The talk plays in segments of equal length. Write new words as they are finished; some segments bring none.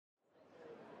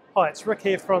Hi, it's Rick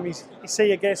here from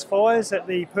Escea Gas Fires at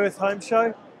the Perth Home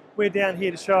Show. We're down here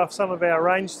to show off some of our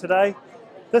range today.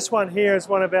 This one here is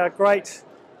one of our great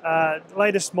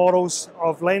latest models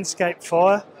of landscape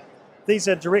fire. These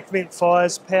are direct vent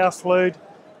fires, power flued.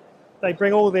 They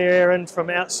bring all their air in from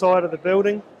outside of the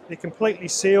building. They're completely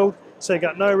sealed, so you've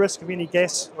got no risk of any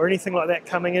gas or anything like that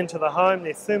coming into the home.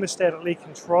 They're thermostatically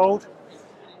controlled.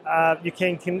 You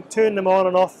can turn them on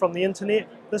and off from the internet.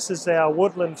 This is our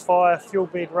woodland fire fuel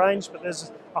bed range, but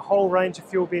there's a whole range of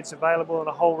fuel beds available and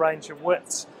a whole range of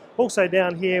widths. Also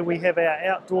down here we have our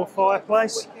outdoor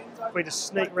fireplace. We just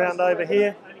sneak round over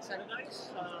here.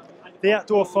 The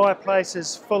outdoor fireplace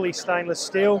is fully stainless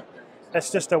steel.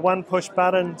 It's just a one push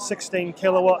button, 16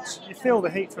 kilowatts. You feel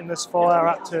the heat from this fire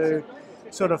up to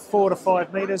sort of 4 to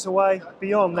 5 metres away.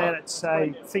 Beyond that, it's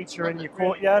a feature in your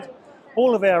courtyard.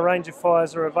 All of our range of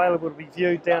fires are available to be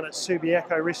viewed down at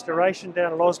Subiaco Restoration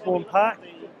down at Osborne Park.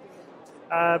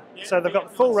 So they've got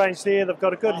the full range there, they've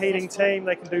got a good heating team,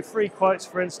 they can do free quotes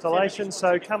for installation,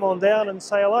 so come on down and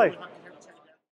say hello.